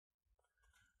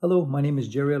Hello, my name is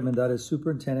Jerry Almendarez,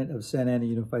 Superintendent of Santa Ana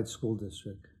Unified School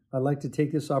District. I'd like to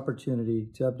take this opportunity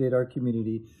to update our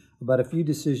community about a few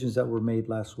decisions that were made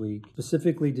last week,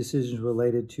 specifically decisions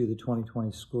related to the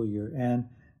 2020 school year and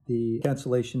the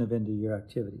cancellation of end-of-year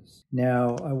activities.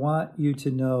 Now, I want you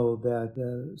to know that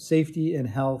the safety and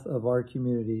health of our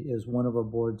community is one of our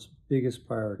board's biggest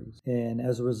priorities. And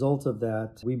as a result of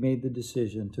that, we made the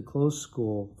decision to close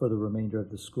school for the remainder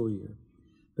of the school year.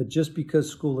 But just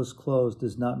because school is closed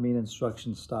does not mean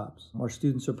instruction stops. Our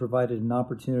students are provided an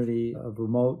opportunity of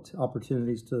remote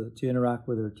opportunities to interact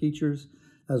with their teachers,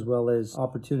 as well as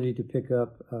opportunity to pick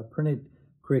up printed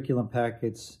curriculum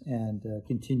packets and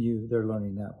continue their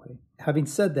learning that way. Having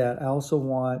said that, I also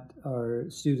want our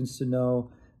students to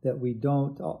know that we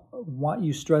don't want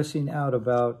you stressing out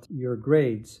about your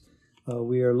grades.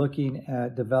 We are looking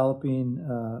at developing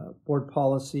board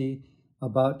policy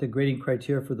about the grading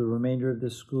criteria for the remainder of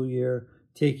this school year,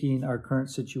 taking our current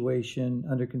situation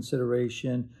under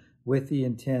consideration with the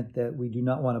intent that we do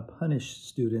not want to punish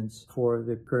students for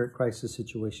the current crisis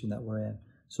situation that we're in.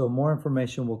 So more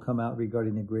information will come out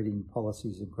regarding the grading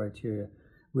policies and criteria.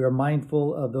 We are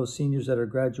mindful of those seniors that are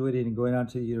graduating and going on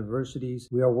to the universities.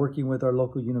 We are working with our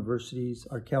local universities,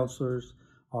 our counselors,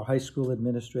 our high school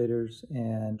administrators,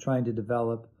 and trying to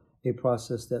develop a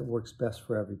process that works best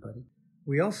for everybody.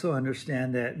 We also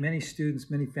understand that many students,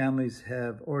 many families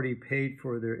have already paid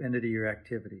for their end-of-the-year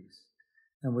activities.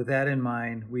 And with that in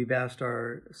mind, we've asked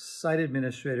our site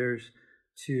administrators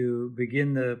to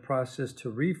begin the process to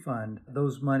refund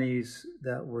those monies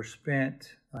that were spent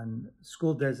on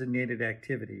school-designated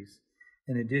activities,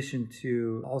 in addition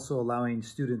to also allowing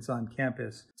students on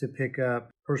campus to pick up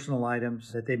personal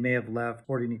items that they may have left,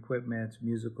 sporting equipment,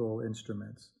 musical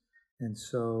instruments. And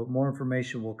so more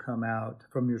information will come out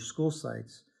from your school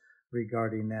sites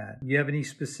regarding that. If you have any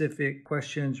specific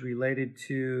questions related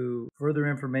to further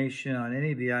information on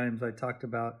any of the items I talked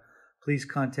about, please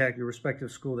contact your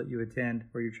respective school that you attend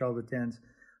or your child attends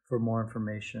for more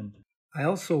information. I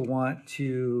also want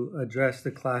to address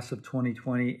the class of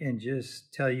 2020 and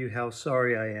just tell you how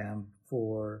sorry I am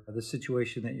for the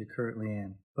situation that you're currently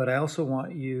in. But I also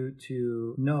want you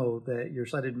to know that your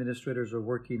site administrators are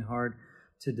working hard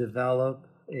to develop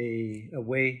a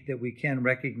way that we can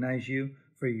recognize you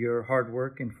for your hard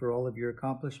work and for all of your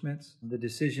accomplishments. The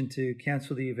decision to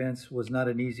cancel the events was not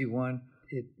an easy one.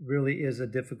 It really is a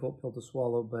difficult pill to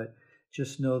swallow, but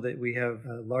just know that we have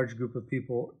a large group of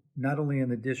people, not only in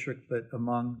the district, but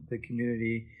among the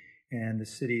community and the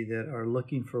city that are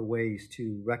looking for ways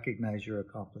to recognize your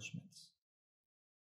accomplishments.